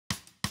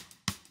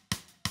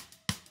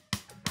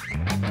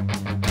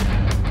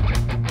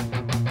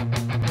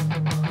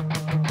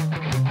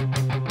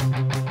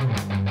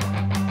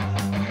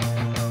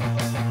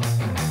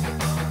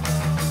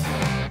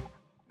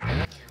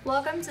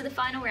Welcome to the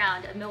final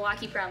round of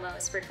Milwaukee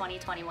promos for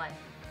 2021.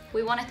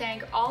 We want to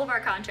thank all of our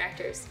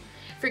contractors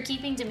for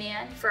keeping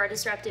demand for our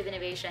disruptive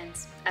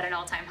innovations at an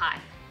all-time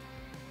high.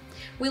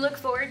 We look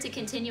forward to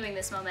continuing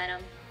this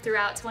momentum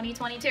throughout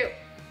 2022.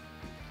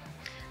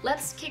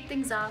 Let's kick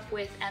things off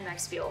with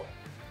MX Fuel.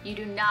 You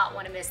do not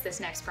want to miss this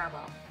next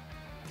promo.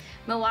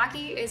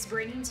 Milwaukee is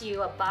bringing to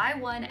you a buy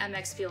one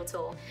MX Fuel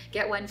tool,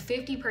 get one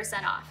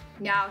 50% off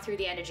now through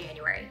the end of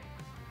January.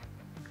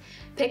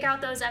 Pick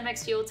out those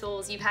MX Fuel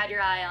tools you've had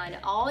your eye on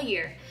all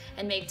year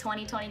and make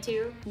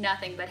 2022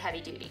 nothing but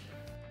heavy duty.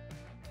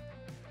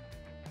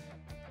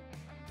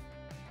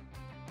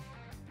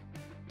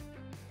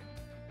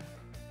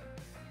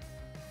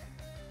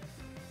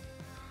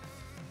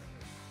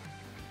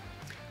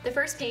 The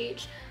first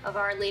page of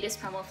our latest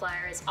promo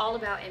flyer is all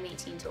about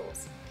M18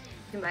 tools.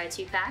 You can buy a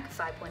 2-pack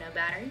 5.0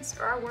 batteries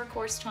or our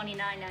workhorse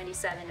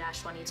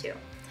 2997-22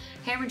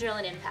 hammer drill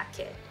and impact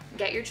kit.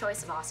 Get your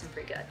choice of awesome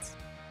free goods.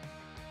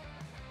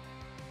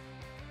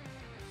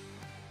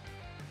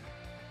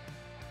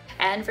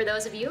 And for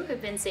those of you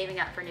who've been saving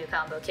up for a new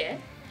combo kit,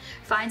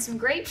 find some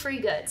great free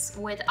goods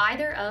with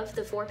either of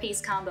the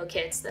 4-piece combo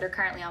kits that are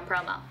currently on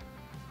promo.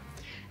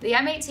 The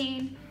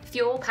M18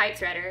 Fuel Pipe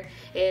Threader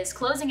is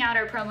closing out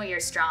our promo year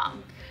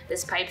strong.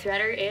 This pipe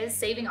threader is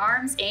saving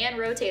arms and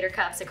rotator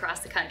cuffs across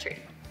the country.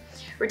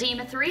 Redeem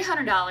a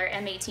 $300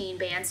 M18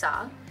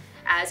 bandsaw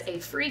as a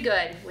free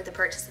good with the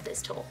purchase of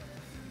this tool.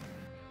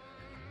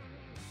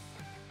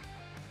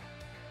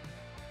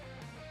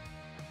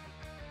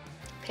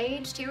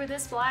 Page 2 of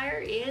this flyer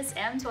is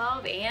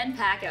M12 and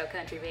pack out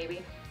country,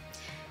 baby.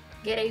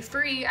 Get a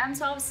free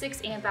M12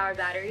 6 amp hour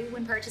battery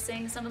when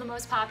purchasing some of the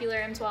most popular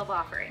M12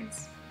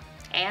 offerings.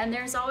 And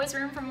there's always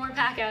room for more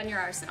pack out in your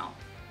arsenal.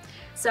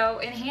 So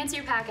enhance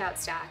your pack out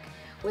stack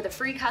with a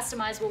free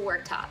customizable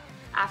worktop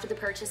after the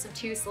purchase of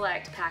 2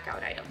 select pack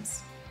out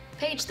items.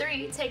 Page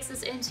 3 takes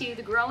us into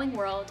the growing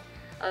world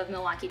of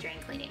Milwaukee drain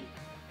cleaning.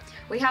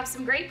 We have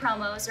some great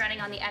promos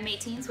running on the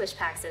M18 switch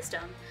pack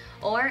system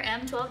or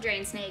M12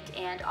 drain snake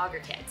and auger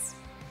kits.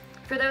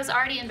 For those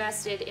already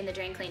invested in the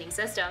drain cleaning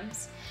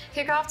systems,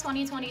 kick off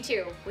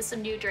 2022 with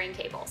some new drain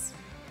cables.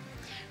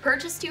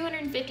 Purchase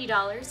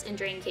 $250 in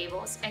drain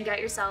cables and get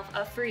yourself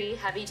a free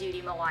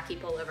heavy-duty Milwaukee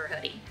pullover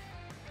hoodie.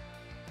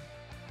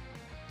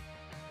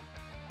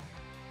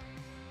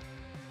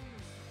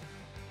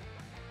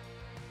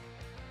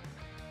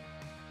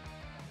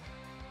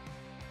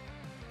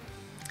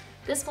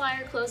 This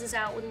flyer closes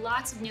out with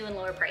lots of new and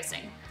lower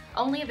pricing,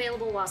 only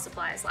available while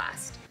supplies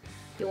last.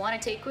 You'll want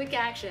to take quick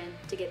action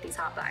to get these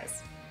hot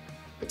buys.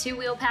 The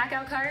 2-wheel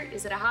pack-out cart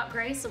is at a hot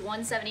price of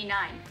 $179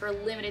 for a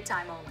limited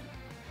time only.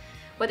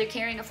 Whether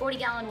carrying a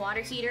 40-gallon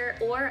water heater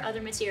or other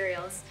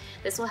materials,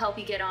 this will help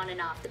you get on and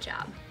off the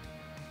job.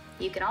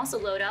 You can also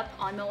load up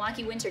on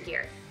Milwaukee winter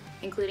gear,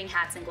 including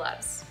hats and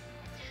gloves.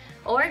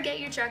 Or get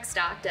your truck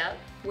stocked up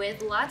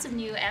with lots of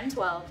new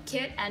M12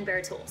 kit and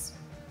bare tools.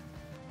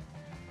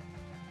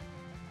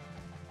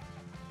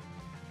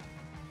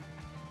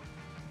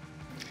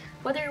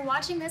 Whether you're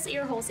watching this at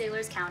your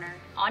wholesaler's counter,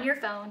 on your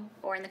phone,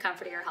 or in the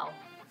comfort of your home,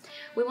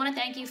 we want to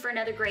thank you for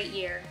another great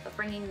year of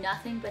bringing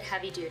nothing but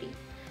heavy duty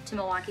to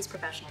Milwaukee's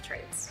professional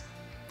trades.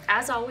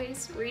 As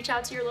always, reach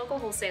out to your local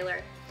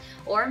wholesaler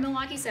or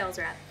Milwaukee sales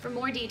rep for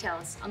more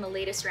details on the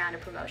latest round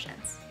of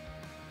promotions.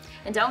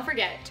 And don't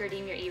forget to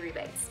redeem your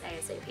e-rebates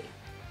ASAP.